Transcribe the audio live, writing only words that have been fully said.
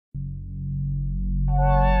Hey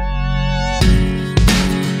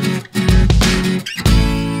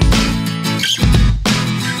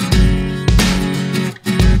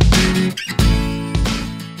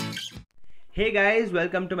guys,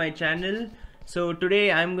 welcome to my channel. So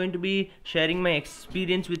today I'm going to be sharing my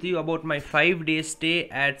experience with you about my 5-day stay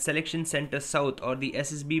at Selection Center South, or the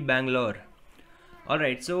SSB Bangalore.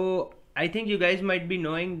 Alright, so I think you guys might be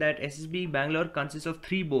knowing that SSB Bangalore consists of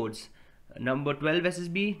 3 boards: number 12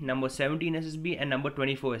 SSB, number 17 SSB and number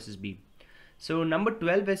 24 SSB. So number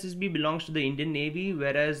 12 SSB belongs to the Indian Navy,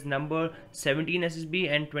 whereas number 17 SSB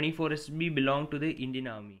and 24 SSB belong to the Indian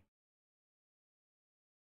Army.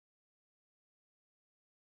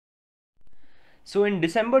 So in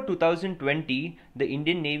December 2020, the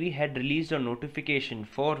Indian Navy had released a notification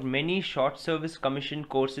for many short service commission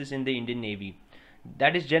courses in the Indian Navy.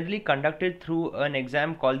 That is generally conducted through an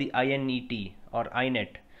exam called the INET or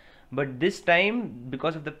INET. But this time,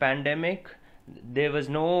 because of the pandemic, there was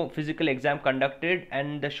no physical exam conducted,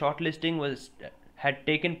 and the shortlisting had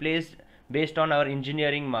taken place based on our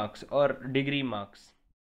engineering marks or degree marks.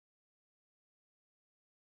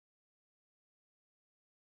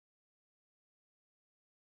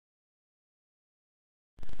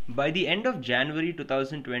 By the end of January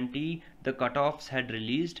 2020, the cutoffs had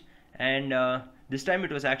released, and this time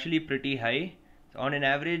it was actually pretty high. On an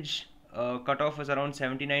average, cutoff was around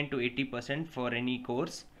 79 to 80% for any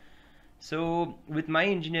course. So with my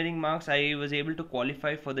engineering marks, I was able to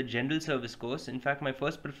qualify for the general service course. In fact, my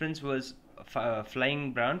first preference was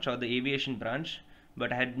flying branch or the aviation branch,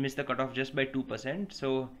 but I had missed the cutoff just by 2%.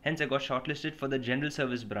 So hence I got shortlisted for the general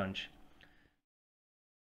service branch.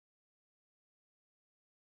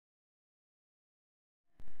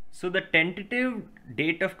 So the tentative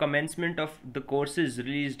date of commencement of the courses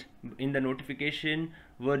released in the notification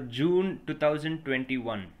were June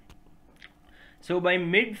 2021. So by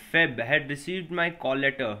mid-Feb, I had received my call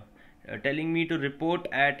letter telling me to report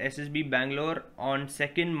at SSB Bangalore on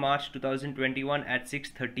 2nd March 2021 at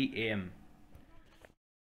 6:30 am.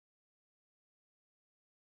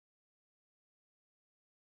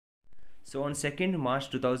 So on 2nd March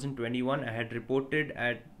 2021, I had reported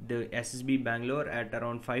at the SSB Bangalore at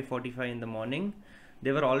around 5:45 in the morning.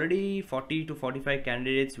 There were already 40 to 45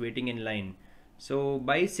 candidates waiting in line. So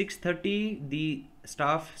by 6:30, the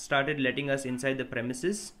staff started letting us inside the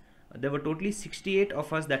premises. There were totally 68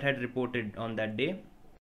 of us that had reported on that day.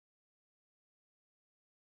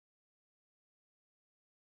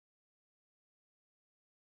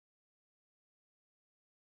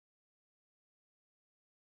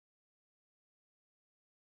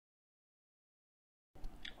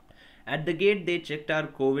 At the gate, they checked our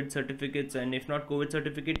COVID certificates, and if not COVID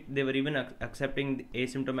certificate, they were even accepting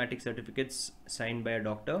asymptomatic certificates signed by a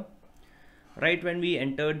doctor. Right when we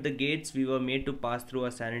entered the gates, we were made to pass through a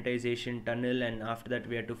sanitization tunnel, and after that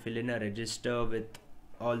we had to fill in a register with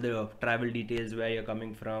all the travel details, where you're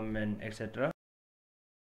coming from and etc.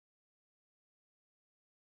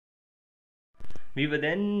 We were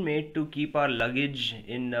then made to keep our luggage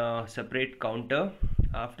in a separate counter.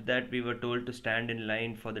 After that, we were told to stand in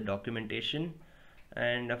line for the documentation,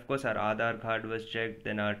 and of course our Aadhaar card was checked,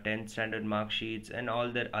 then our 10th standard mark sheets and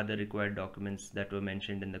all the other required documents that were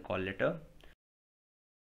mentioned in the call letter.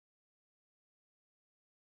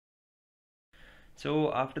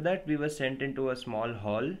 So after that, we were sent into a small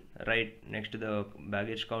hall right next to the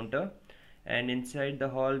baggage counter, and inside the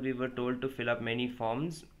hall we were told to fill up many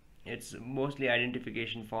forms. It's mostly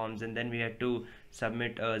identification forms, and then we had to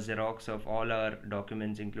submit a Xerox of all our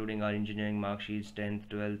documents, including our engineering mark sheets, 10th,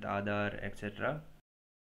 12th, Aadhaar, etc.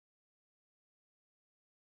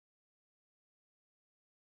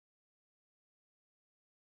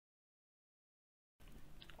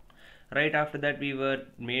 Right after that, we were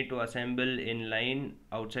made to assemble in line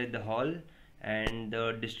outside the hall, and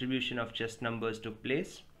the distribution of chest numbers took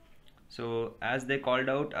place. So as they called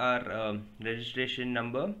out our registration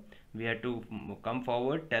number, we had to come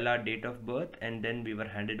forward, tell our date of birth, and then we were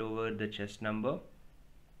handed over the chest number.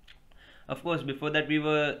 Of course, before that we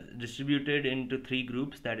were distributed into 3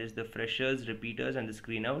 groups, that is the freshers, repeaters and the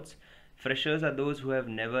screen outs. Freshers are those who have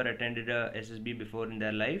never attended a SSB before in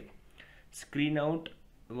their life. Screen out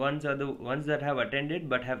ones are the ones that have attended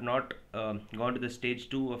but have not gone to the stage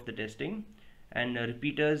 2 of the testing. And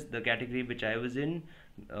repeaters, the category which I was in,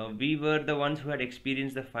 we were the ones who had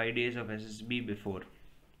experienced the 5 days of SSB before.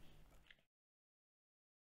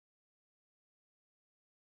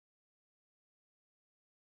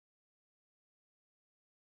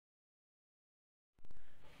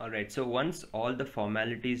 Alright, so once all the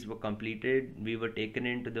formalities were completed, we were taken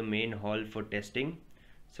into the main hall for testing.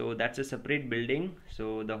 So that's a separate building.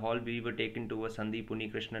 So the hall we were taken to was Sandeep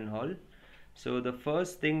Unikrishnan Hall. So the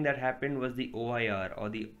first thing that happened was the OIR, or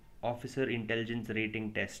the Officer Intelligence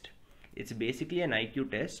Rating Test. It's basically an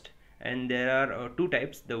IQ test, and there are two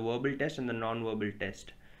types: the verbal test and the non-verbal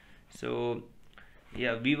test. So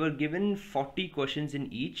yeah, we were given 40 questions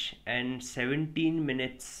in each and 17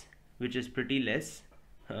 minutes, which is pretty less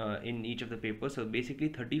in each of the papers. So basically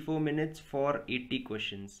 34 minutes for 80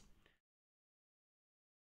 questions.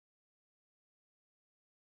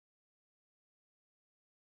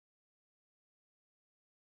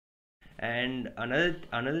 And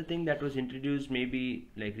another thing that was introduced maybe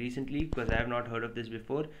like recently, because I have not heard of this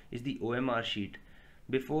before, is the OMR sheet.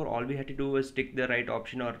 Before, all we had to do was tick the right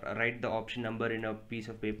option or write the option number in a piece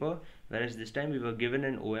of paper, whereas this time we were given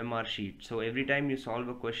an OMR sheet. So every time you solve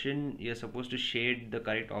a question, you're supposed to shade the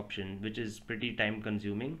correct option, which is pretty time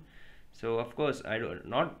consuming. So of course, I don't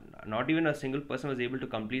not even a single person was able to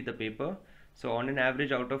complete the paper. So on an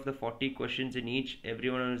average, out of the 40 questions in each,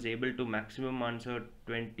 everyone was able to maximum answer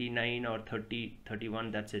 29 or 30,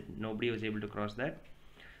 31. That's it. Nobody was able to cross that.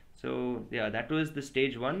 So yeah, that was the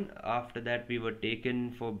stage one. After that, we were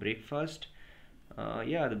taken for breakfast.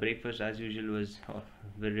 Yeah, the breakfast as usual was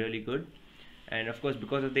really good. And of course,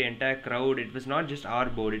 because of the entire crowd, it was not just our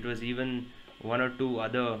board, it was even one or two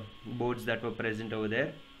other boards that were present over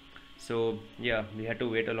there. So yeah, we had to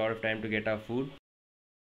wait a lot of time to get our food.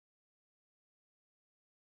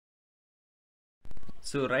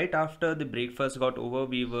 So right after the breakfast got over,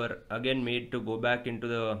 we were again made to go back into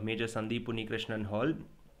the Major Sandeep Unikrishnan hall.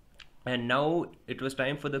 And now it was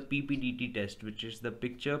time for the PPDT test, which is the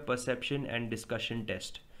picture perception and discussion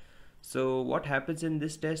test. So what happens in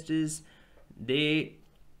this test is they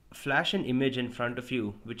flash an image in front of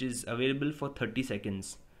you, which is available for 30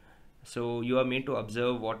 seconds. So you are made to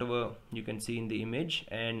observe whatever you can see in the image,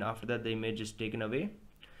 and after that the image is taken away.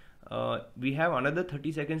 We have another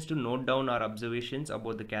 30 seconds to note down our observations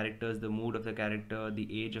about the characters, the mood of the character,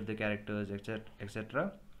 the age of the characters, etc.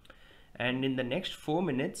 etc. And in the next 4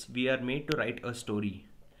 minutes, we are made to write a story.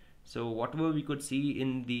 So whatever we could see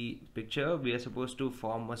in the picture, we are supposed to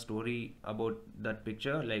form a story about that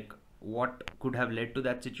picture, like what could have led to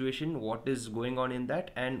that situation, what is going on in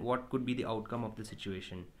that, and what could be the outcome of the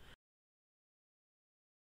situation.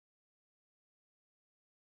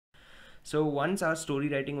 So once our story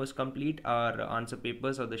writing was complete, our answer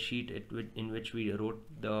papers or the sheet in which we wrote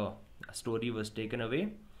the story was taken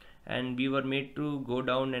away, and we were made to go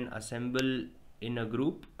down and assemble in a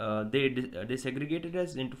group. They segregated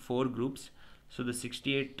us into four groups. So the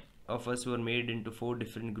 68 of us were made into four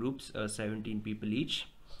different groups, 17 people each,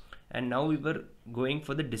 and now we were going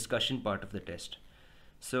for the discussion part of the test.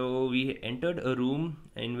 So we entered a room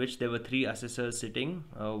in which there were three assessors sitting,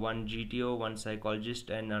 one GTO, one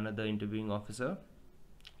psychologist, and another interviewing officer.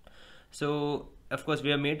 So of course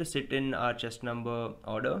we are made to sit in our chest number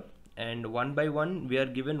order, and one by one we are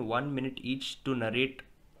given 1 minute each to narrate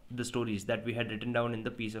the stories that we had written down in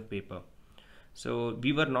the piece of paper. So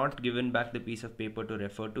we were not given back the piece of paper to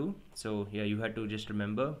refer to. So yeah, you had to just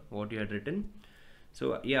remember what you had written.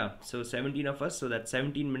 So yeah, so 17 of us, so that's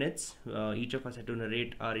 17 minutes. Each of us had to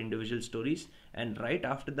narrate our individual stories, and right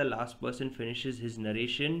after the last person finishes his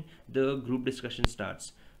narration, the group discussion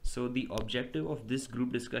starts. So the objective of this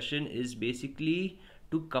group discussion is basically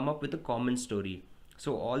to come up with a common story.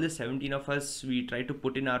 So all the 17 of us, we try to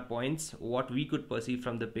put in our points, what we could perceive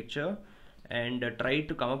from the picture, and try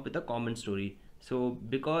to come up with a common story. So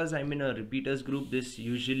because I'm in a repeaters group, this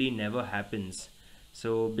usually never happens.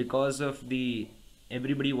 So because of the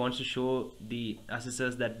everybody wants to show the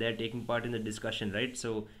assessors that they're taking part in the discussion, right?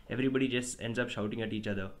 So everybody just ends up shouting at each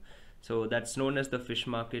other. So that's known as the fish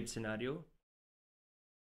market scenario.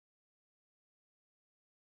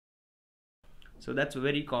 So that's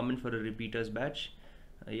very common for a repeaters batch.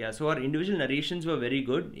 Yeah, so our individual narrations were very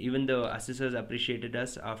good. Even the assessors appreciated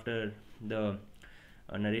us after the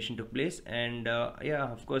narration took place. And yeah,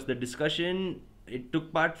 of course, the discussion, it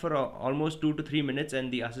took part for almost 2 to 3 minutes,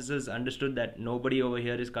 and the assessors understood that nobody over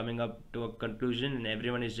here is coming up to a conclusion and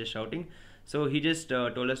everyone is just shouting. So he just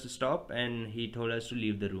told us to stop, and he told us to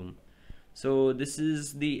leave the room. So this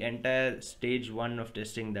is the entire stage one of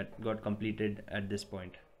testing that got completed at this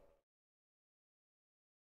point.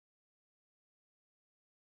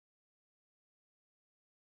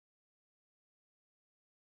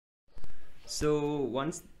 So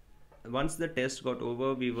once the test got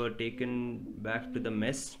over, we were taken back to the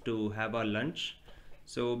mess to have our lunch.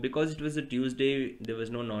 So because it was a Tuesday, there was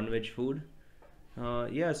no non-veg food.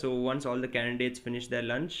 Yeah, so once all the candidates finished their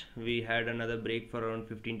lunch, we had another break for around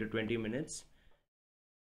 15 to 20 minutes.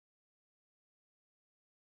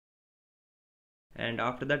 And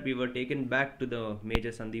after that, we were taken back to the Major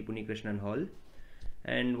Sandeep Unikrishnan hall.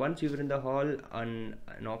 And once we were in the hall, an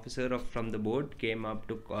officer from the board came up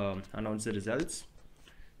to announce the results.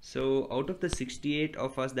 So out of the 68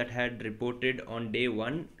 of us that had reported on day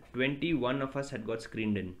 1, 21 of us had got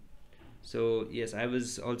screened in. So yes, I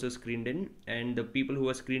was also screened in, and the people who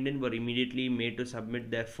were screened in were immediately made to submit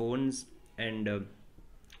their phones and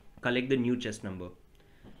collect the new chest number.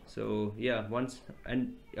 So yeah, once,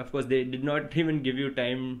 and of course they did not even give you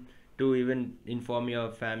time to even inform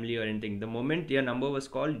your family or anything. The moment your number was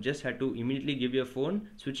called, you just had to immediately give your phone,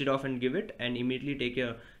 switch it off and give it, and immediately take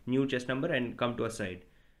your new chest number and come to our side.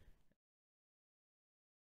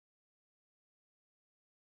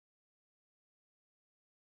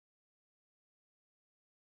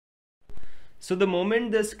 So the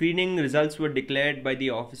moment the screening results were declared by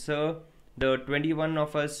the officer, the 21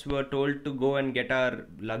 of us were told to go and get our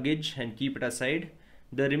luggage and keep it aside.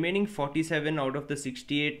 The remaining 47 out of the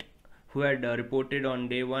 68 who had reported on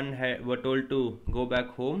day 1 were told to go back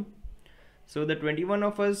home. So the 21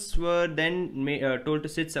 of us were then told to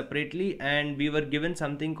sit separately, and we were given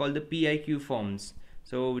something called the PIQ forms.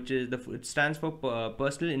 So which is it stands for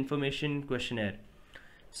Personal Information Questionnaire.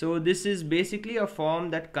 So this is basically a form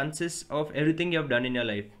that consists of everything you have done in your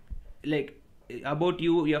life, like about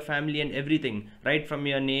you, your family, and everything, right from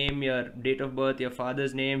your name, your date of birth, your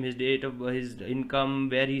father's name, his date of his income,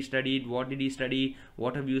 where he studied, what did he study,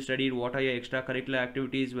 what have you studied, what are your extracurricular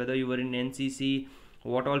activities, whether you were in NCC,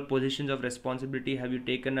 what all positions of responsibility have you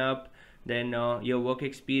taken up, then your work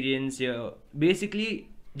experience, your basically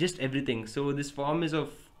just everything. So this form is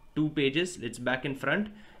of 2 pages, it's back and front,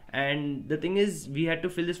 and the thing is we had to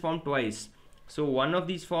fill this form twice. So one of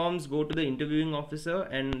these forms go to the interviewing officer,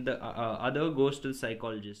 and the other goes to the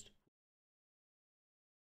psychologist.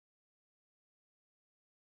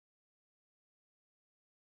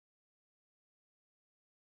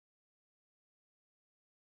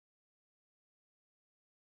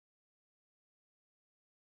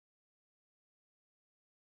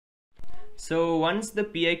 So once the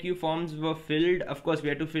PIQ forms were filled, of course we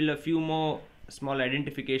had to fill a few more small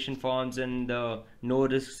identification forms and the no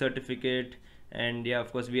risk certificate. And yeah,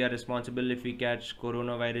 of course we are responsible if we catch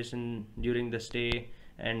coronavirus during the stay.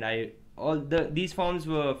 And these forms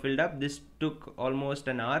were filled up. This took almost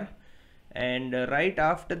an hour, and right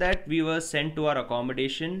after that we were sent to our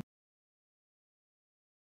accommodation.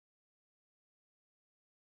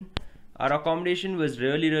 Our accommodation was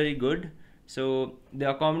really good. So the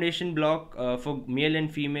accommodation block for male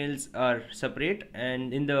and females are separate,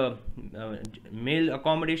 and in the male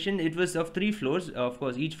accommodation it was of 3 floors. Of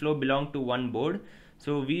course each floor belonged to one board.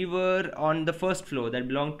 So we were on the first floor that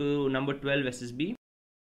belonged to number 12 SSB.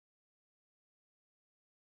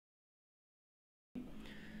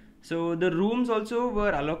 So the rooms also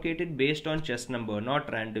were allocated based on chest number,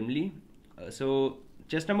 not randomly. So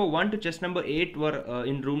chest number 1 to chest number 8 were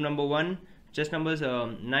in room number 1. Chest numbers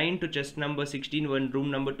 9 to chest number 16 were in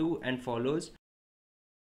room number 2, and follows.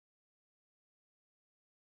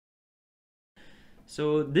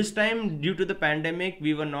 So this time, due to the pandemic,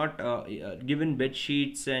 we were not given bed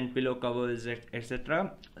sheets and pillow covers,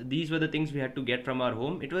 etc. These were the things we had to get from our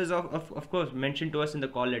home. It was of course mentioned to us in the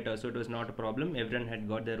call letter, so it was not a problem. Everyone had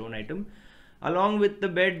got their own item. Along with the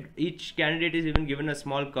bed, each candidate is even given a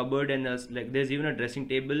small cupboard, and there's even a dressing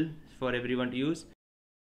table for everyone to use.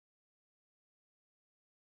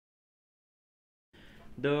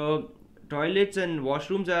 The toilets and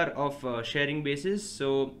washrooms are of sharing basis,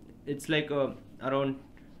 so it's like around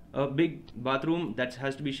a big bathroom that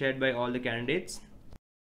has to be shared by all the candidates.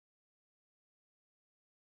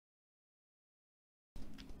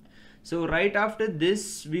 So right after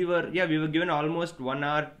this, we were given almost 1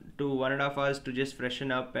 hour to 1.5 hours to just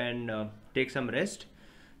freshen up and take some rest.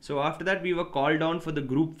 So after that, we were called down for the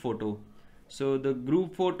group photo. So the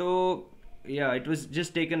group photo, yeah, it was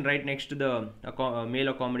just taken right next to the male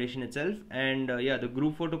accommodation itself, and yeah, the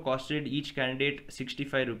group photo costed each candidate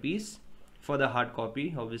 65 rupees for the hard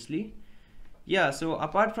copy, obviously. Yeah, so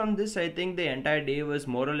apart from this, I think the entire day was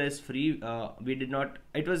more or less free. We did not,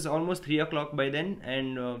 it was almost 3 o'clock by then,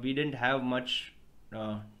 and we didn't have much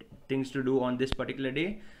things to do on this particular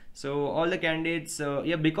day. So all the candidates,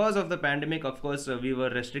 yeah, because of the pandemic, of course, we were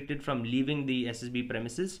restricted from leaving the SSB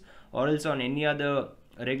premises, or else on any other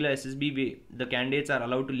regular SSB, the candidates are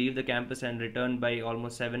allowed to leave the campus and return by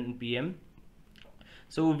almost 7 p.m.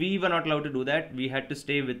 So we were not allowed to do that. We had to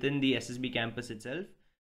stay within the SSB campus itself.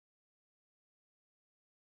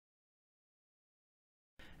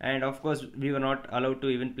 And of course we were not allowed to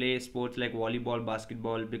even play sports like volleyball,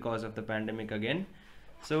 basketball, because of the pandemic again.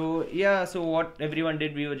 So yeah, so what everyone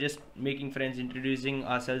did, we were just making friends, introducing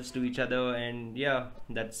ourselves to each other, and yeah,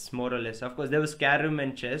 that's more or less. Of course there was carom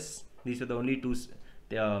and chess. These were the only two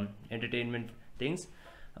entertainment things.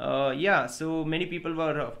 Yeah, so many people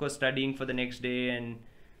were of course studying for the next day, and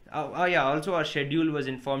yeah, also our schedule was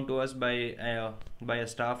informed to us by a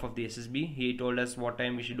staff of the SSB. He told us what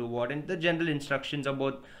time we should do what, and the general instructions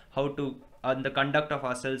about how to the conduct of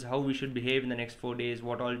ourselves, how we should behave in the next 4 days,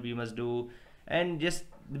 what all we must do, and just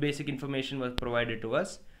the basic information was provided to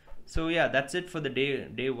us. So yeah, that's it for the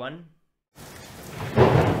day one.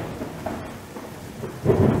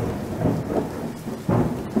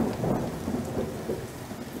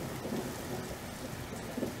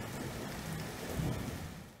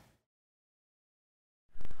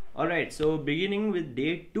 Alright, so beginning with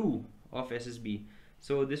day 2 of SSB.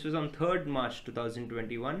 So this was on 3rd March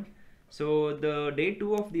 2021. So the day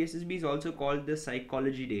 2 of the SSB is also called the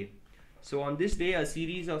Psychology Day. So on this day, a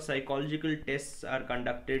series of psychological tests are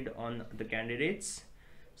conducted on the candidates.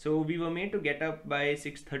 So we were made to get up by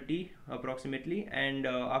 6:30 approximately, and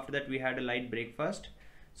after that we had a light breakfast.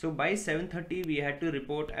 So by 7:30 we had to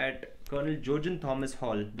report at Colonel Jojen Thomas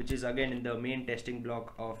Hall, which is again in the main testing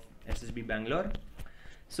block of SSB Bangalore.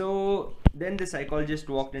 So then the psychologist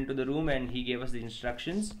walked into the room and he gave us the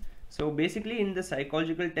instructions. So basically in the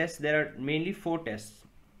psychological tests there are mainly 4 tests.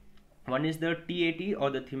 One is the TAT or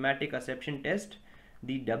the thematic acceptance test,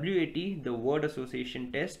 the WAT, the word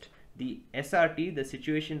association test, the SRT, the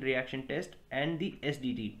situation reaction test, and the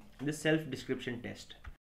SDT, the self description test.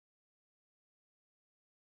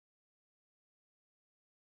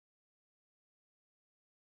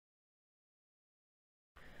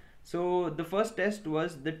 So the first test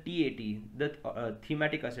was the TAT, the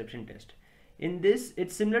thematic acceptance test. In this,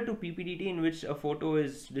 it's similar to PPDT, in which a photo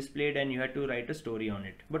is displayed and you had to write a story on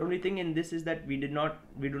it. But only thing in this is that we do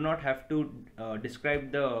not have to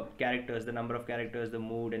describe the characters, the number of characters, the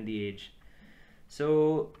mood, and the age.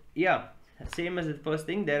 So yeah, same as the first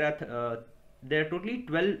thing. There are totally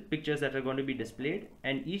 12 pictures that are going to be displayed,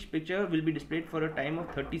 and each picture will be displayed for a time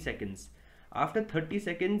of 30 seconds. After 30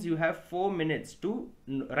 seconds, you have 4 minutes to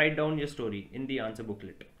write down your story in the answer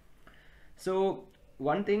booklet. So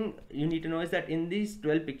one thing you need to know is that in these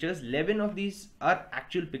 12 pictures, 11 of these are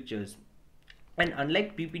actual pictures. And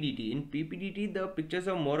unlike PPDT, in PPDT the pictures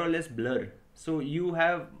are more or less blur. So you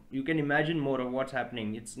can imagine more of what's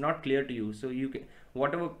happening. It's not clear to you. So you can,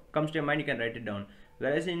 whatever comes to your mind, you can write it down.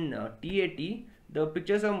 Whereas in TAT, the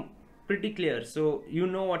pictures are pretty clear. So you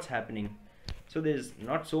know what's happening. So there's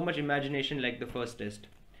not so much imagination like the first test.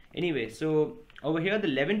 Anyway, so over here the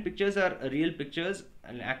 11 pictures are real pictures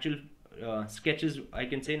and actual sketches, I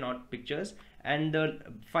can say, not pictures. And the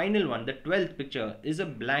final one, the 12th picture, is a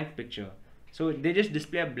blank picture. So they just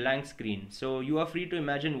display a blank screen. So you are free to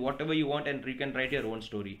imagine whatever you want and you can write your own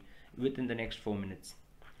story within the next 4 minutes.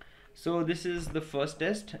 So this is the first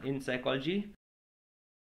test in psychology.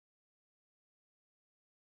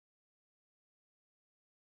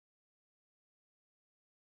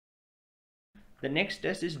 The next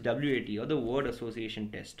test is WAT, or the word association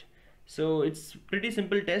test. So it's pretty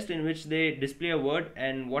simple test in which they display a word,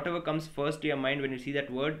 and whatever comes first to your mind when you see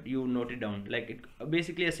that word, you note it down, like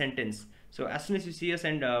basically a sentence. So as soon as you see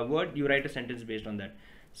a word, you write a sentence based on that.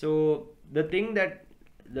 So the thing that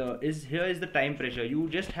here is the time pressure. You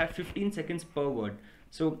just have 15 seconds per word.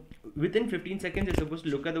 So within 15 seconds you're supposed to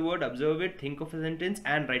look at the word, observe it, think of a sentence,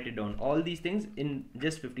 and write it down. All these things in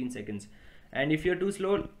just 15 seconds. And if you're too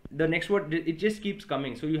slow, the next word, it just keeps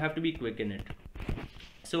coming, so you have to be quick in it.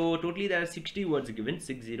 So totally there are 60 words given,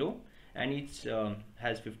 60, and each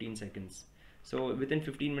has 15 seconds. So within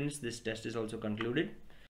 15 minutes this test is also concluded.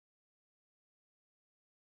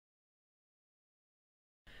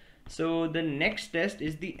 So the next test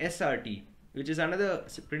is the SRT, which is another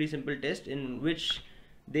pretty simple test in which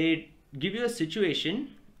they give you a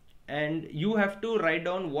situation and you have to write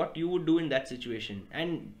down what you would do in that situation.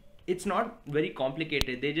 And it's not very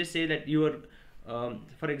complicated. They just say that you are,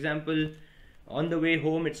 for example, on the way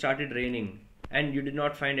home it started raining and you did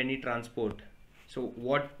not find any transport. So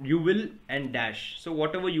what you will and dash. So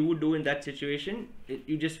whatever you would do in that situation,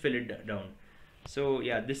 you just fill it down. So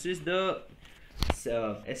yeah, this is the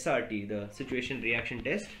SRT, the situation reaction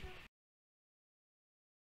test.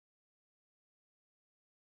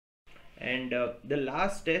 And the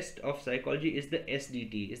last test of psychology is the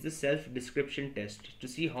SDT, is the self-description test, to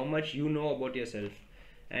see how much you know about yourself,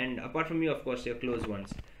 and apart from you, of course, your close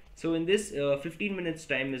ones. So in this 15 minutes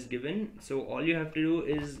time is given. So all you have to do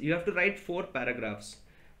is you have to write 4 paragraphs.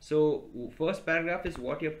 So first paragraph is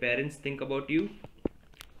what your parents think about you.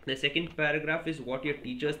 The second paragraph is what your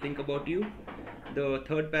teachers think about you. The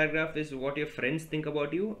third paragraph is what your friends think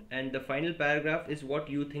about you, and the final paragraph is what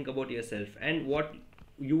you think about yourself and what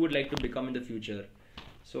you would like to become in the future.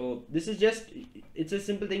 So this is just, it's a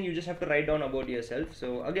simple thing. You just have to write down about yourself.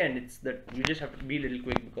 So again, it's that you just have to be a little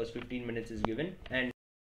quick because 15 minutes is given. And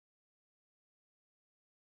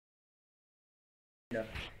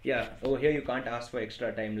yeah, over here you can't ask for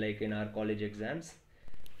extra time like in our college exams.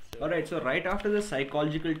 Alright, so right after the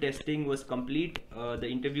psychological testing was complete, the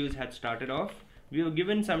interviews had started off. We were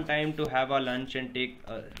given some time to have our lunch and take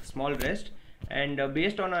a small rest. And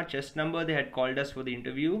based on our chest number, they had called us for the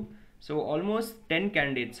interview. So almost 10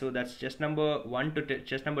 candidates, so that's chest number 1 to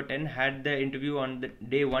chest number 10, had the interview on the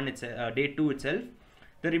day 2 itself.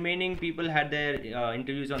 The remaining people had their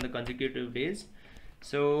interviews on the consecutive days.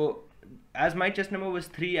 So as my chest number was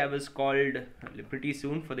 3, I was called pretty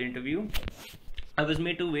soon for the interview. I was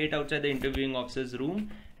made to wait outside the interviewing officer's room,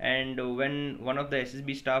 and when one of the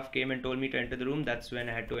SSB staff came and told me to enter the room, that's when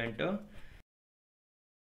I had to enter.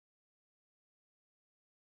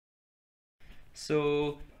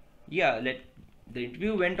 So yeah, the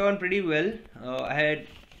interview went on pretty well.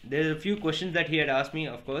 There are a few questions that he had asked me,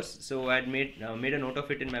 of course, so I had made a note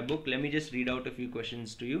of it in my book. Let me just read out a few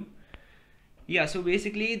questions to you. Yeah, so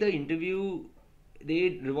basically the interview,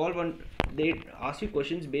 they ask you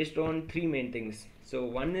questions based on 3 main things. So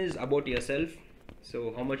one is about yourself,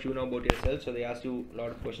 so how much you know about yourself, so they ask you a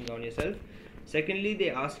lot of questions on yourself. Secondly,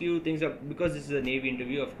 they ask you things because this is a Navy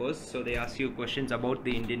interview, of course, so they ask you questions about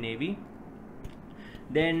the Indian Navy.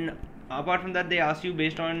 Then apart from that, they ask you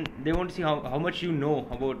based on, they want to see how much you know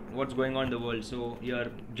about what's going on in the world, so your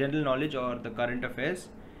general knowledge or the current affairs.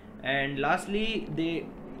 And lastly, the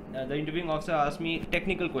interviewing officer asked me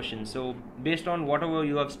technical questions, so based on whatever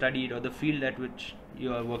you have studied or the field at which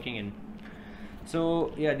you are working in.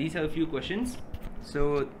 So yeah, these are a few questions.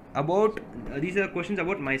 So about these are questions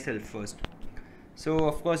about myself first. So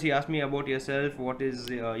of course he asked me about yourself, what is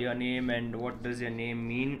your name and what does your name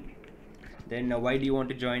mean. Then why do you want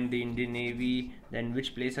to join the Indian Navy? Then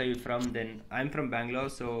which place are you from? Then I'm from Bangalore,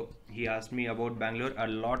 so he asked me about Bangalore, a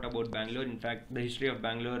lot about Bangalore. In fact, the history of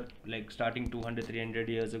Bangalore, like starting 200-300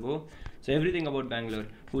 years ago. So everything about Bangalore,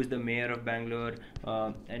 who is the mayor of Bangalore,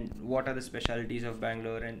 and what are the specialities of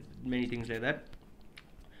Bangalore, and many things like that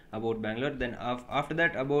about Bangalore. Then after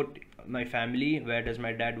that, about my family, where does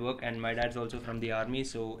my dad work, and my dad's also from the army,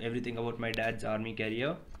 so everything about my dad's army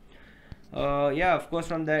career. Yeah, of course,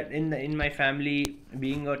 from that, in my family,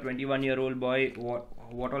 being a 21-year-old boy,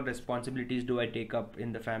 what all responsibilities do I take up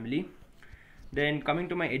in the family. Then coming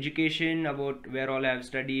to my education, about where all I have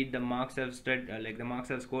studied, the marks I've studied, like the marks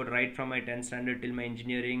I've scored right from my 10th standard till my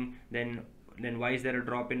engineering. Then why is there a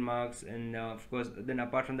drop in marks, and of course, then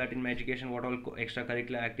apart from that, in my education, what all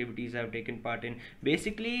extracurricular activities I've taken part in.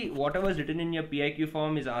 Basically, whatever is written in your PIQ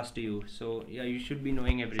form is asked to you, so yeah, you should be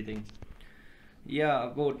knowing everything. Yeah,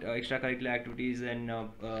 about extracurricular activities and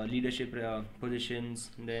leadership positions.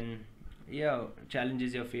 Then yeah,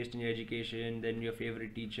 challenges you faced in your education, then your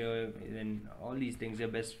favorite teacher, then all these things, your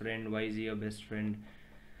best friend, why is he your best friend.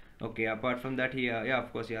 Okay, apart from that, he yeah,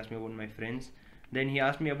 of course, he asked me about my friends. Then he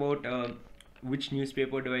asked me about which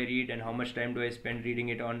newspaper do I read and how much time do I spend reading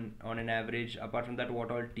it on an average. Apart from that, what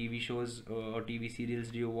all TV shows or TV serials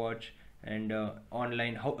do you watch, and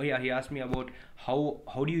online, how, yeah, he asked me about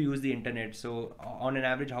how do you use the internet. So on an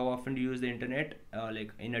average, how often do you use the internet,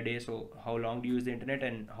 like in a day. So how long do you use the internet,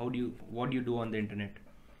 and what do you do on the internet.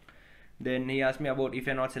 Then he asked me about, if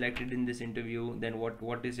you're not selected in this interview, then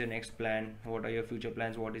what is your next plan, what are your future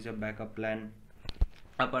plans, what is your backup plan.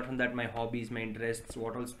 Apart from that, my hobbies, my interests,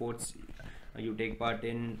 what all sports you take part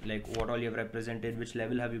in, like what all you have represented, which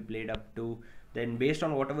level have you played up to. Then based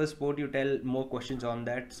on whatever sport you tell, more questions on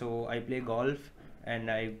that. So I play golf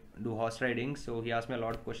and I do horse riding, so he asked me a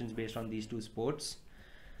lot of questions based on these 2 sports.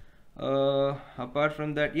 Apart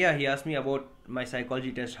from that, yeah, he asked me about my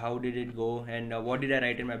psychology test, how did it go, and what did I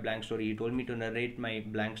write in my blank story. He told me to narrate my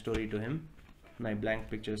blank story to him, my blank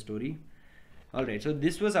picture story. Alright, so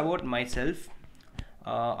this was about myself.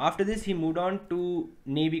 After this, he moved on to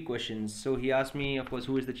Navy questions. So he asked me, of course,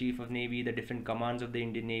 who is the Chief of Navy, the different commands of the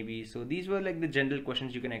Indian Navy. So these were like the general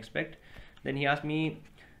questions you can expect. Then he asked me,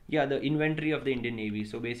 yeah, the inventory of the Indian Navy.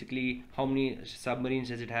 So basically, how many submarines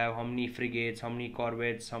does it have, how many frigates, how many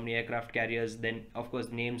corvettes, how many aircraft carriers, then of course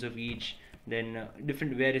names of each, then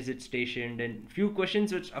different, where is it stationed, and few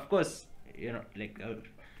questions which, of course, you know, like a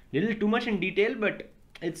little too much in detail, but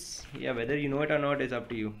it's, yeah, whether you know it or not is up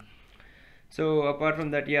to you. So apart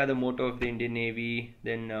from that, yeah, the motto of the Indian Navy.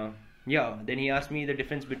 Then yeah, then he asked me the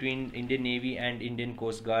difference between Indian Navy and Indian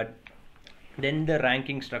Coast Guard. Then the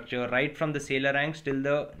ranking structure, right from the sailor ranks till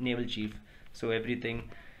the naval chief, so everything.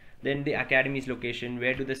 Then the academy's location,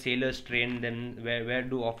 where do the sailors train, then where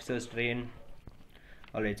do officers train.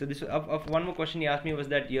 All right. So this of one more question he asked me was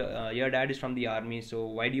that your dad is from the army, so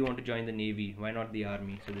why do you want to join the navy? Why not the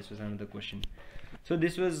army? So this was another question. So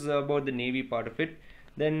this was about the navy part of it.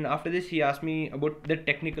 Then after this he asked me about the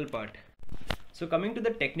technical part. So coming to the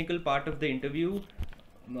technical part of the interview,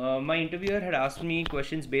 my interviewer had asked me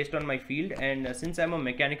questions based on my field, and since I'm a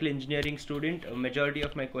mechanical engineering student, a majority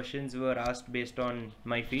of my questions were asked based on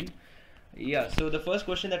my field. Yeah, so the first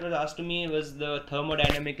question that was asked to me was the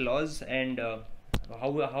thermodynamic laws and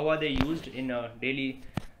how are they used in daily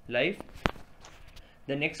life.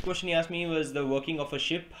 The next question he asked me was the working of a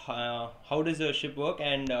ship. How does a ship work,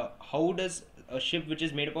 and how does a ship which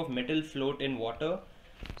is made up of metal float in water?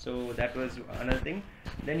 So that was another thing.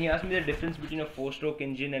 Then he asked me the difference between a 4-stroke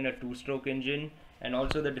engine and a 2-stroke engine, and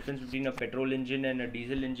also the difference between a petrol engine and a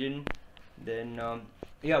diesel engine. Then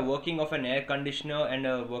yeah, working of an air conditioner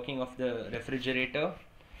and working of the refrigerator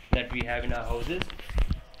that we have in our houses.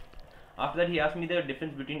 After that he asked me the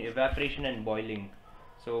difference between evaporation and boiling.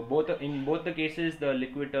 So in both the cases the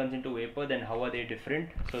liquid turns into vapor, then how are they different?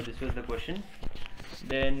 So this was the question.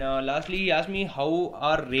 Then lastly he asked me how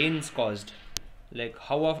are rains caused, like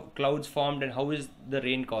how are clouds formed and how is the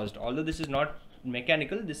rain caused. Although this is not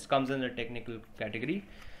mechanical, this comes under technical category.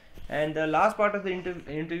 And the last part of the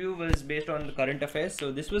interview was based on the current affairs.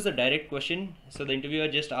 So this was a direct question. So the interviewer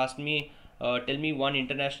just asked me, tell me one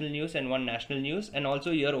international news and one national news, and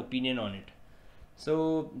also your opinion on it.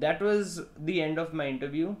 So that was the end of my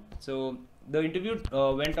interview. So the interview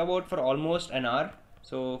went about for almost an hour.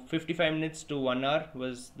 So 55 minutes to 1 hour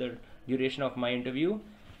was the duration of my interview.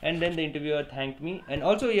 And then the interviewer thanked me. And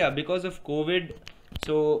also, yeah, because of COVID,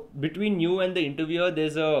 so between you and the interviewer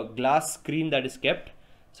there's a glass screen that is kept.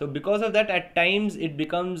 So because of that, at times it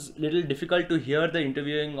becomes little difficult to hear the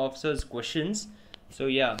interviewing officer's questions. So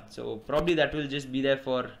yeah, so probably that will just be there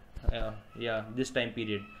for yeah, this time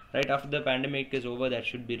period. Right after the pandemic is over, that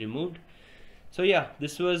should be removed. So yeah,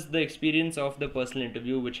 this was the experience of the personal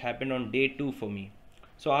interview which happened on day 2 for me.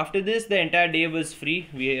 So after this, the entire day was free.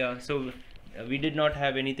 We did not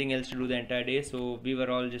have anything else to do the entire day. So we were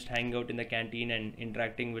all just hanging out in the canteen and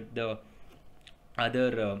interacting with the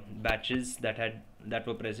other batches that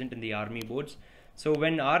were present in the army boards. So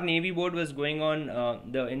when our navy board was going on,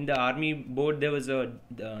 in the army board there was a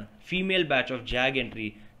female batch of JAG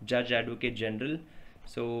entry, Judge Advocate General.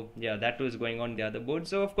 So yeah, that was going on the other board.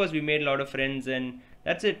 So of course we made a lot of friends, and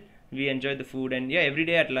that's it. We enjoyed the food, and yeah, every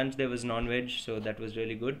day at lunch there was non-veg, so that was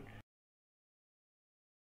really good.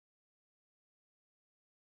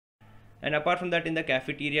 And apart from that, in the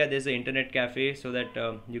cafeteria there's an internet cafe, so that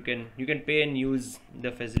you can pay and use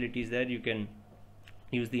the facilities there. You can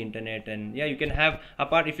use the internet, and yeah, you can have,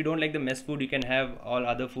 apart, if you don't like the mess food, you can have all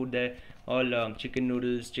other food there. All chicken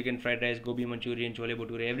noodles, chicken fried rice, gobi manchurian, chole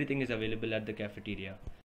bhature, everything is available at the cafeteria.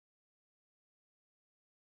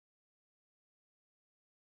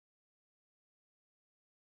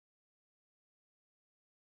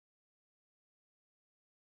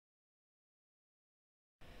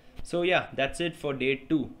 So yeah, that's it for day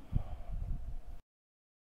 2.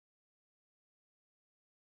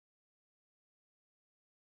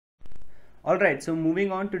 Alright, so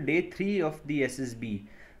moving on to day 3 of the SSB,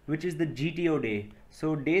 which is the GTO day.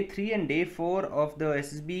 So day 3 and day 4 of the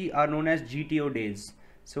SSB are known as GTO days.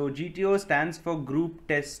 So GTO stands for group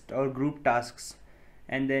test or group tasks.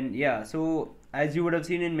 And then yeah, so as you would have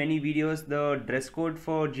seen in many videos, the dress code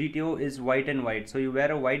for GTO is white and white. So you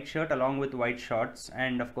wear a white shirt along with white shorts,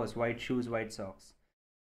 and of course white shoes, white socks.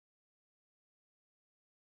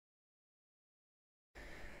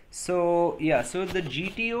 So yeah, so the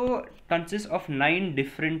GTO consists of 9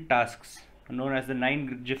 different tasks, known as the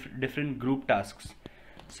 9 different group tasks.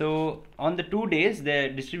 So on the 2 days they're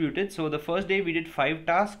distributed. So the first day we did 5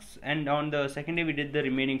 tasks, and on the second day we did the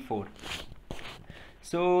remaining 4.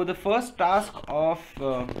 So the first task of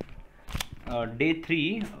day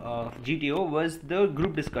 3 GTO was the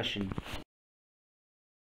group discussion.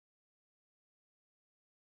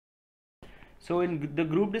 So in the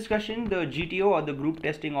group discussion, the GTO or the group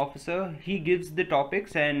testing officer, he gives the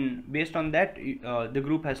topics, and based on that the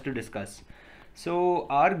group has to discuss. So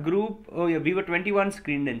our group, oh yeah, we were 21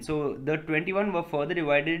 screened in. So the 21 were further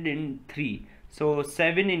divided in 3. So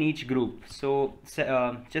 7 in each group. So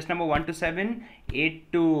just number 1 to 7,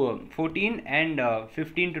 8 to 14, and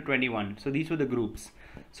 15 to 21. So these were the groups.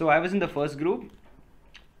 So I was in the first group.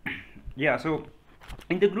 Yeah, so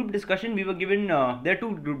in the group discussion we were given, there are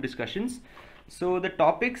 2 group discussions. So the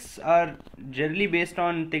topics are generally based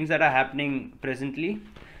on things that are happening presently.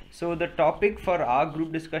 So the topic for our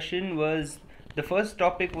group discussion was, the first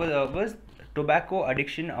topic was tobacco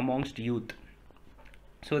addiction amongst youth.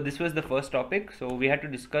 So this was the first topic. So we had to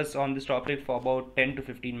discuss on this topic for about 10 to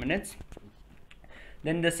 15 minutes.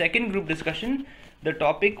 Then the second group discussion, the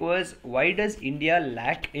topic was, why does India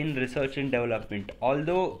lack in research and development,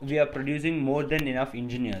 although we are producing more than enough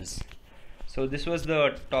engineers? So this was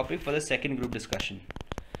the topic for the second group discussion.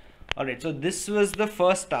 Alright, so this was the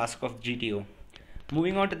first task of GTO.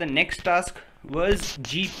 Moving on to the next task was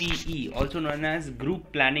GPE, also known as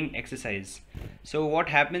group planning exercise. So what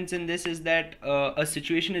happens in this is that a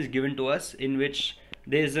situation is given to us in which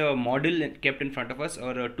there is a model kept in front of us,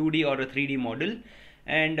 or a 2D or a 3D model,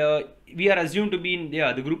 and we are assumed to be in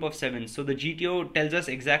the group of 7. So the GTO tells us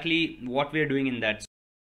exactly what we are doing in that.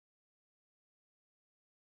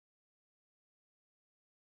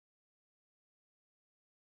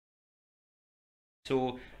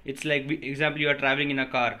 So it's like, example, you are traveling in a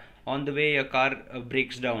car. On the way, a car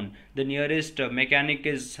breaks down. The nearest mechanic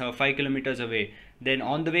is 5 kilometers away. Then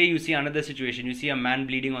on the way, you see another situation. You see a man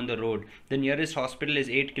bleeding on the road. The nearest hospital is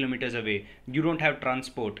 8 kilometers away. You don't have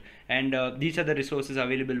transport, and these are the resources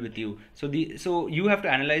available with you. So you have to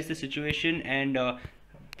analyze the situation and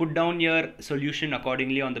put down your solution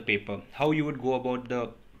accordingly on the paper. How you would go about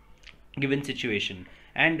the given situation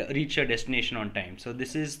and reach your destination on time. So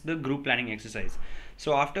this is the group planning exercise.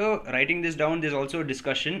 So after writing this down, there's also a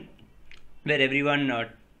discussion where everyone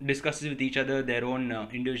discusses with each other their own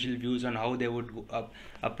individual views on how they would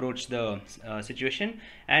approach the situation.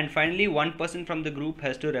 And finally, one person from the group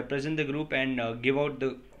has to represent the group and give out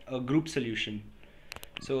the group solution.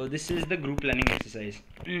 So this is the group planning exercise.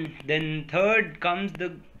 Then third comes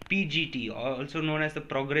the PGT, also known as the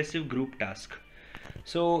progressive group task.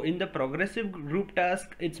 So in the progressive group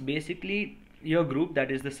task, it's basically your group, that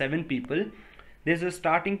is the 7 people. There's a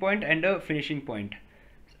starting point and a finishing point,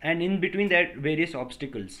 and in between that various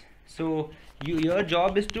obstacles. So your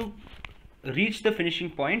job is to reach the finishing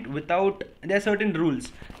point without, there are certain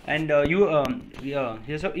rules, and you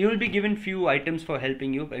will be given few items for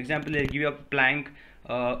helping you. For example, they'll give you a plank,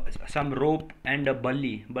 some rope, and a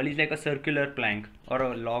bully. Bully is like a circular plank or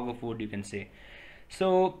a log of wood, you can say.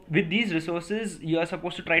 So with these resources, you are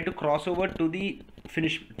supposed to try to cross over to the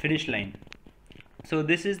finish line. So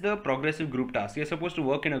this is the progressive group task. You're supposed to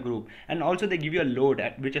work in a group, and also they give you a load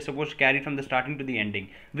which you're supposed to carry from the starting to the ending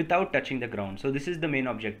without touching the ground. So this is the main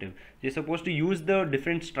objective. You're supposed to use the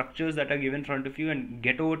different structures that are given in front of you and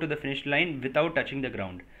get over to the finish line without touching the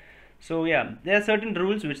ground. So yeah, there are certain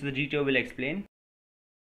rules which the GTO will explain.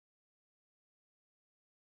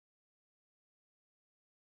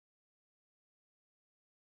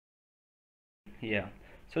 Yeah,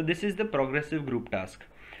 so this is the progressive group task.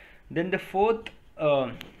 Then the fourth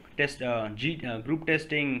group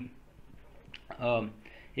testing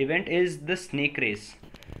event is the snake race.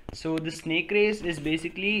 So the snake race is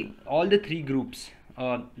basically all the 3 groups,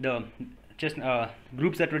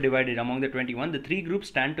 groups that were divided among the 21. The 3 groups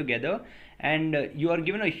stand together, and you are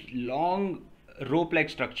given a long rope like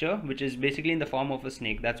structure which is basically in the form of a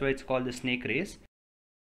snake. That's why it's called the snake race.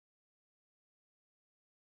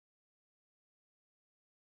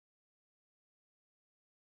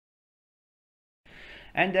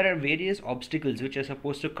 And there are various obstacles which are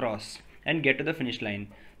supposed to cross and get to the finish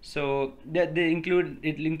line. So it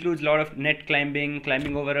includes a lot of net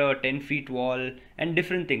climbing over a 10 feet wall, and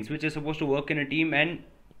different things which are supposed to work in a team and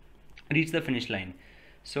reach the finish line.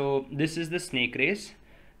 So this is the snake race.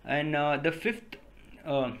 And the fifth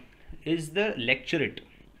is the lecture-it.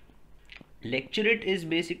 Lecture-it is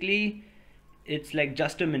basically, it's like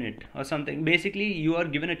just a minute or something. Basically you are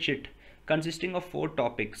given a chit consisting of 4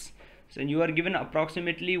 topics. So you are given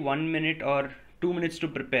approximately 1 minute or 2 minutes to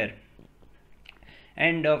prepare.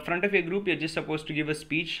 And front of your group, you're just supposed to give a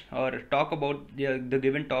speech or talk about the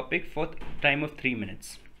given topic for time of 3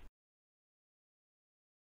 minutes.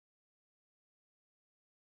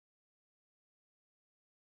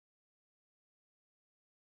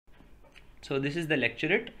 So this is the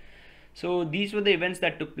lecture-it. So these were the events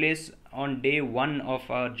that took place on day 1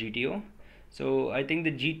 of our GTO. So I think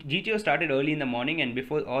the GTO started early in the morning, and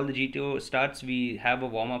before all the GTO starts, we have a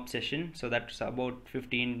warm-up session. So that's about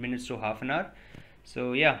 15 minutes to half an hour.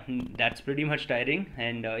 So yeah, that's pretty much tiring,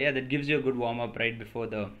 and yeah, that gives you a good warm-up right before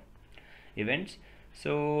the events.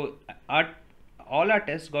 So all our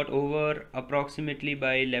tests got over approximately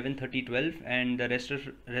by 11:30, 12, and the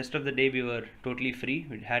rest of the day we were totally free.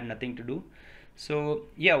 We had nothing to do. So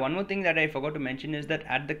yeah, one more thing that I forgot to mention is that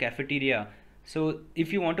at the cafeteria, so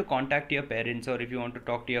if you want to contact your parents or if you want to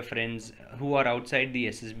talk to your friends who are outside the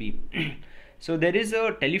SSB, So there is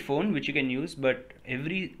a telephone which you can use, but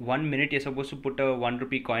every 1 minute you're supposed to put a 1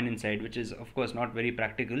 rupee coin inside, which is of course not very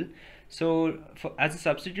practical. So as a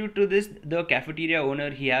substitute to this, the cafeteria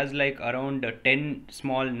owner, he has like around 10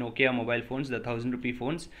 small Nokia mobile phones, the 1,000 rupee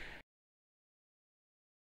phones.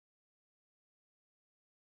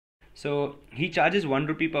 So he charges 1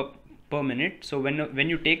 rupee per minute. So when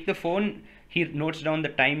you take the phone, he notes down the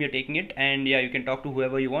time you're taking it, and yeah, you can talk to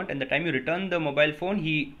whoever you want. And the time you return the mobile phone,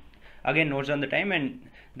 he again notes down the time and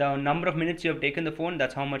the number of minutes you have taken the phone.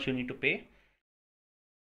 That's how much you need to pay.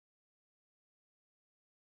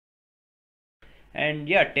 And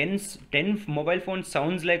yeah, 10 mobile phones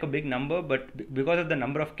sounds like a big number, but because of the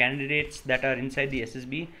number of candidates that are inside the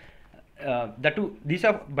SSB, these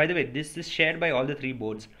are, by the way, this is shared by all the three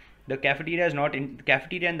boards. The cafeteria is not in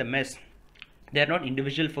cafeteria and the mess, they are not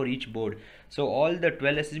individual for each board. So all the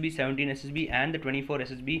 12 SSB, 17 SSB and the 24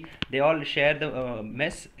 SSB, they all share the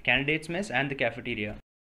mess, candidates mess and the cafeteria.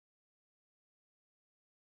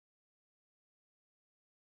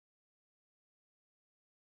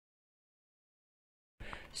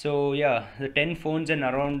 So yeah, the 10 phones and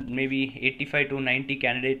around maybe 85 to 90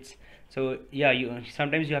 candidates. So yeah, you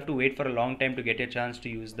sometimes you have to wait for a long time to get a chance to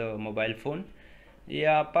use the mobile phone.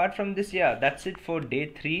 Yeah, apart from this, yeah, that's it for day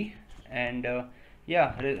 3. And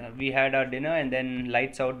yeah, we had our dinner and then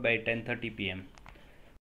lights out by 10:30 p.m.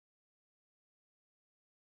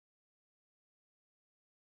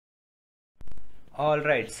 All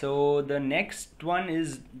right, so the next one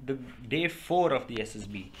is the day 4 of the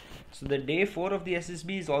SSB. So the day 4 of the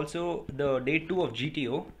SSB is also the day 2 of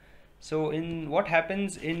GTO. So in what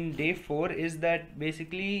happens in day 4 is that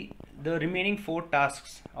basically the remaining 4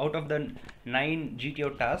 tasks out of the 9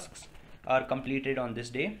 GTO tasks are completed on this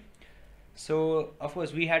day. So of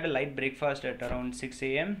course we had a light breakfast at around 6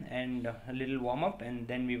 a.m. and a little warm up, and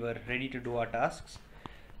then we were ready to do our tasks.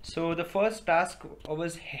 So the first task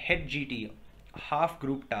was head GT, half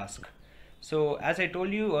group task. So as I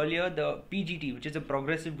told you earlier, the PGT, which is a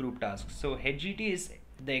progressive group task. So head GT is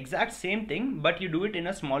the exact same thing, but you do it in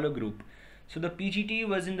a smaller group. So the PGT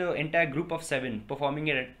was in the entire group of 7, performing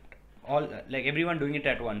it at all, like everyone doing it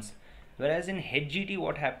at once. Whereas in head GT,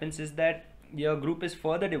 what happens is that your group is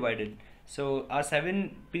further divided. So our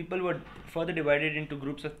 7 people were further divided into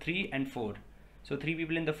groups of 3 and 4. So 3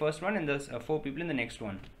 people in the first one and the 4 people in the next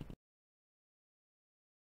one.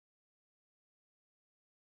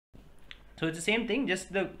 So it's the same thing,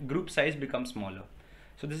 just the group size becomes smaller.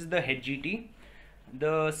 So this is the head GT.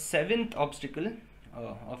 The 7th obstacle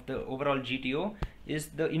of the overall GTO is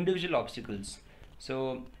the individual obstacles.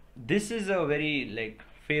 So this is a very like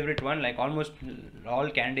favorite one, like almost all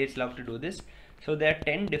candidates love to do this. So there are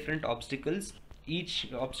 10 different obstacles. Each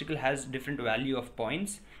obstacle has different value of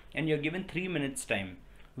points, and you're given 3 minutes time.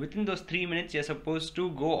 Within those 3 minutes you're supposed to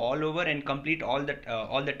go all over and complete all the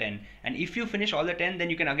 10, and if you finish all the 10, then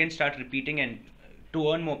you can again start repeating and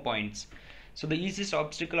to earn more points. So the easiest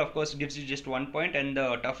obstacle of course gives you just 1 point, and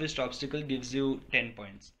the toughest obstacle gives you 10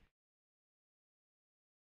 points.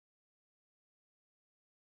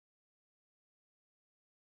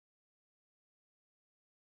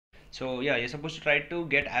 So yeah, you're supposed to try to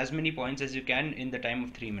get as many points as you can in the time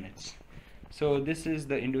of 3 minutes. So this is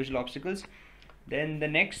the individual obstacles. Then the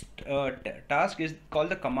next task is called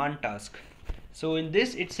the command task. So in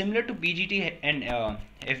this it's similar to PGT and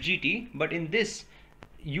FGT, but in this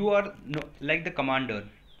you are like the commander.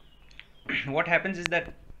 What happens is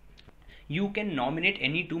that you can nominate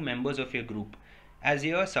any 2 members of your group as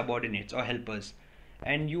your subordinates or helpers,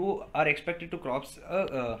 and you are expected to cross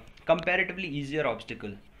a comparatively easier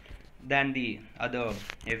obstacle than the other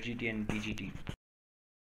FGT and PGT.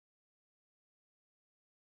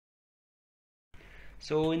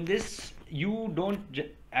 So in this you don't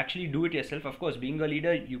actually do it yourself. Of course, being a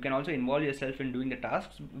leader you can also involve yourself in doing the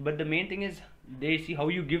tasks, but the main thing is they see how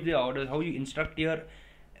you give the orders, how you instruct your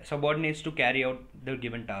subordinates to carry out the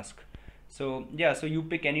given task. So yeah, so you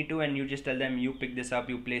pick any 2 and you just tell them, you pick this up,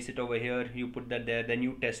 you place it over here, you put that there, then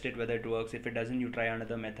you test it whether it works. If it doesn't, you try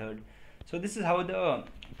another method. So this is how the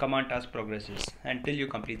command task progresses until you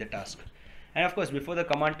complete the task. And of course, before the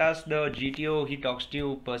command task, the GTO, he talks to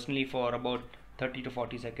you personally for about 30 to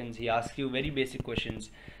 40 seconds. He asks you very basic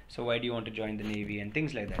questions. So why do you want to join the Navy and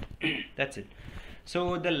things like that. That's it.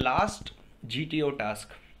 So the last GTO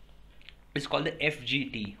task is called the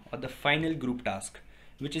FGT, or the final group task,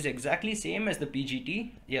 which is exactly same as the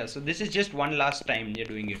PGT. Yeah, so this is just one last time you're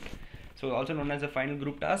doing it. So also known as the final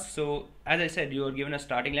group task. So as I said, you are given a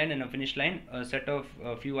starting line and a finish line, a set of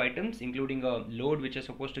a few items including a load which you're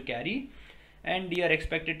supposed to carry, and you are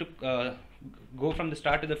expected to go from the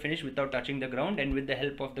start to the finish without touching the ground and with the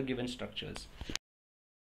help of the given structures.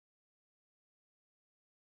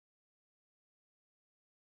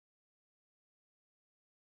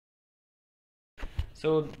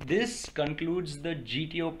 So this concludes the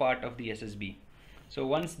GTO part of the SSB. So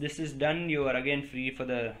once this is done, you are again free for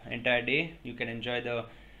the entire day. You can enjoy the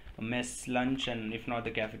mess lunch, and if not the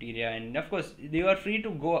cafeteria, and of course you are free to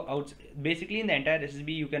go out. Basically in the entire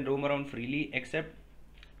SSB you can roam around freely, except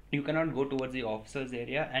you cannot go towards the officers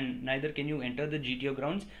area, and neither can you enter the GTO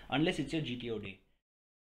grounds unless it's your GTO day.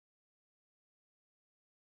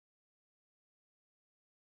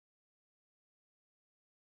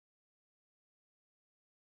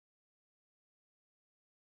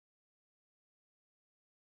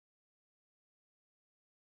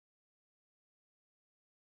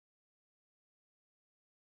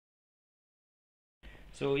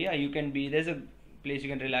 So yeah, you can be, there's a place you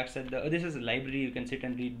can relax at the, this is a library, you can sit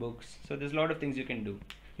and read books. So there's a lot of things you can do.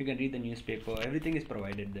 You can read the newspaper, everything is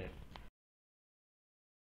provided there.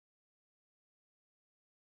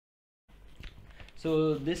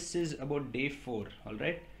 So this is about day 4, all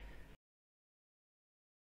right.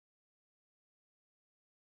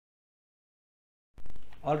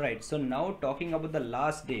 All right, so now talking about the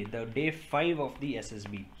last day, the day 5 of the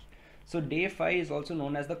SSB. So day 5 is also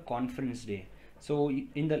known as the conference day. So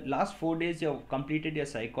in the last 4 days, you've completed your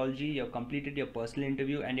psychology, you've completed your personal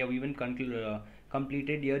interview, and you've even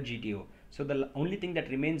completed your GTO. So the only thing that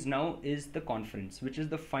remains now is the conference, which is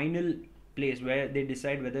the final place where they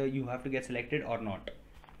decide whether you have to get selected or not.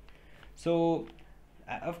 So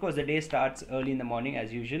of course the day starts early in the morning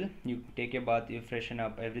as usual. You take your bath, you freshen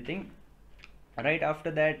up, everything. Right after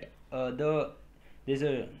that, there's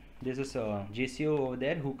a there's this JCO over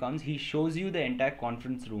there who comes. He shows you the entire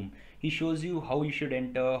conference room. He shows you how you should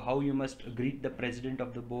enter, how you must greet the president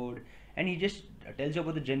of the board, and he just tells you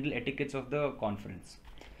about the general etiquettes of the conference.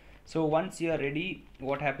 So once you are ready,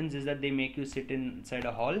 what happens is that they make you sit inside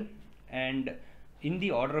a hall, and in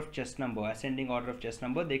the order of chest number, ascending order of chest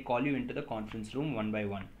number, they call you into the conference room one by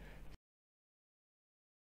one.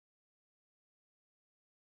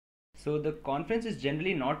 So the conference is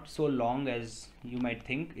generally not so long as you might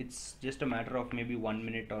think. It's just a matter of maybe 1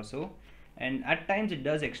 minute or so, and at times it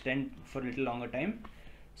does extend for a little longer time.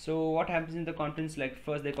 So what happens in the conference, like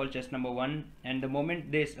first they call chest number 1, and the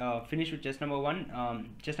moment they finish with chest number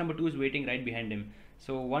 1, chest number 2 is waiting right behind him.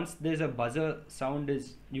 So once there's a buzzer sound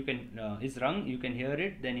is rung, you can hear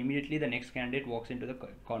it, then immediately the next candidate walks into the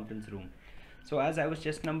conference room. So as I was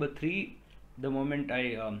chest number 3, the moment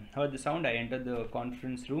I heard the sound, I entered the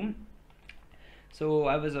conference room. So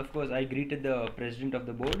I greeted the president of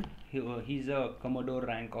the board. He's a Commodore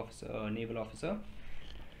rank officer, naval officer.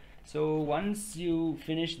 So once you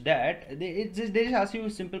finish that, they just ask you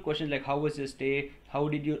simple questions like how was your stay, how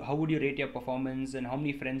would you rate your performance, and how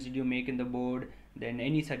many friends did you make in the board, then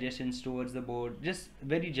any suggestions towards the board, just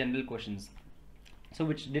very general questions. So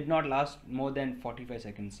which did not last more than 45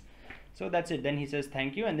 seconds. So that's it. Then he says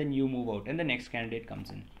thank you, and then you move out, and the next candidate comes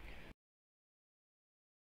in.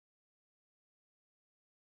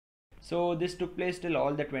 So this took place till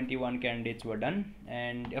all the 21 candidates were done,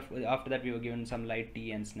 and after that we were given some light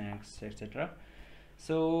tea and snacks, etc.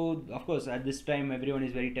 So of course at this time everyone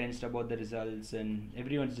is very tensed about the results, and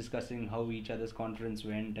everyone's discussing how each other's conference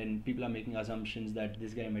went, and people are making assumptions that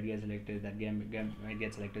this guy might get selected, that guy might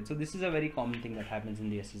get selected. So this is a very common thing that happens in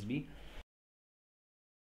the SSB.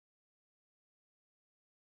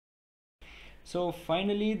 So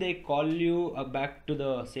finally they call you back to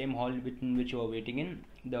the same hall in which you are waiting in.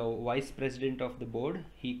 The vice president of the board,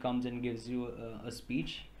 he comes and gives you a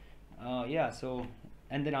speech.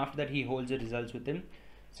 And then after that he holds the results with him.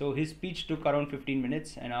 So his speech took around 15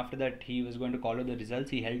 minutes, and after that he was going to call out the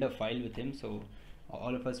results. He held a file with him, so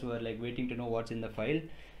all of us were like waiting to know what's in the file.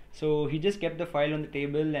 So he just kept the file on the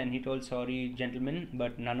table and he told, sorry gentlemen,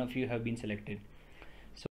 but none of you have been selected.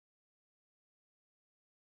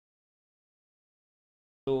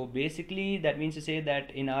 So basically that means to say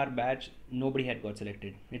that in our batch nobody had got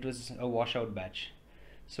selected. It was a washout batch.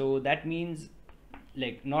 So that means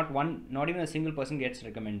like not even a single person gets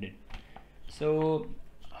recommended. So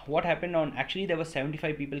what happened actually there were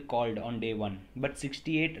 75 people called on day 1, but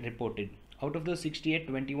 68 reported. Out of those 68,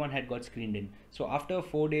 21 had got screened in. So after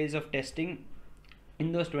 4 days of testing,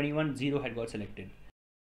 in those 21, 0 had got selected.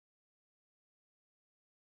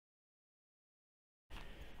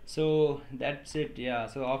 So that's it. Yeah,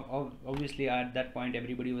 so obviously at that point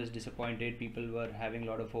everybody was disappointed. People were having a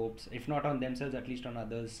lot of hopes, if not on themselves, at least on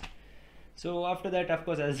others. So after that, of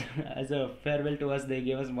course, as as a farewell to us, they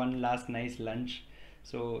gave us one last nice lunch.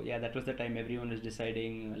 So yeah, that was the time everyone was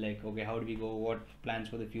deciding like, okay, how do we go, what plans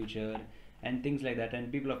for the future, and things like that.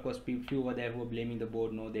 And people, of course, few were there who were blaming the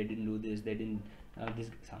board. No, they didn't do this, they didn't this,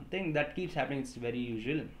 something that keeps happening. It's very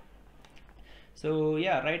usual. So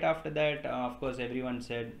yeah, right after that, of course, everyone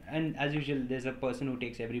said, and as usual, there's a person who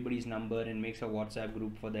takes everybody's number and makes a WhatsApp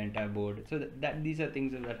group for the entire board. So that these are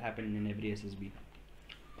things that happen in every SSB.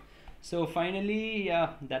 So finally,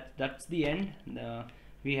 yeah, that's the end.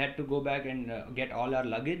 We had to go back and get all our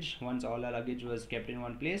luggage. Once all our luggage was kept in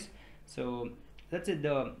one place, so that's it.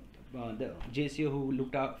 The JCO who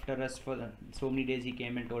looked after us for so many days, he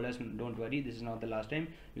came and told us, don't worry, this is not the last time.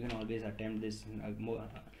 You can always attempt this more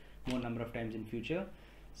number of times in future.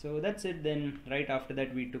 So that's it. Then right after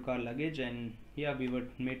that, we took our luggage and yeah, we were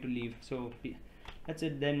made to leave. So that's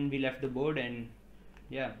it. Then we left the board, and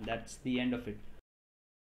yeah, that's the end of it.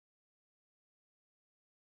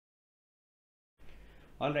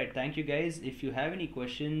 Alright, thank you guys. If you have any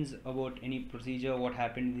questions about any procedure, what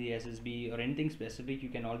happened in the SSB or anything specific, you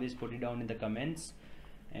can always put it down in the comments.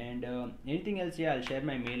 And anything else, yeah, I'll share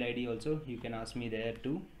my mail ID also. You can ask me there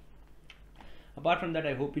too. Apart from that,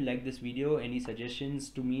 I hope you like this video. Any suggestions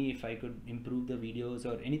to me if I could improve the videos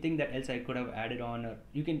or anything that else I could have added on, or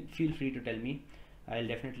you can feel free to tell me. I'll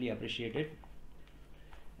definitely appreciate it.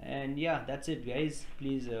 And yeah, that's it guys.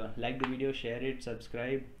 Please like the video, share it,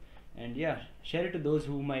 subscribe, and yeah, share it to those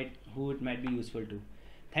who it might be useful to.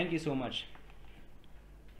 Thank you so much.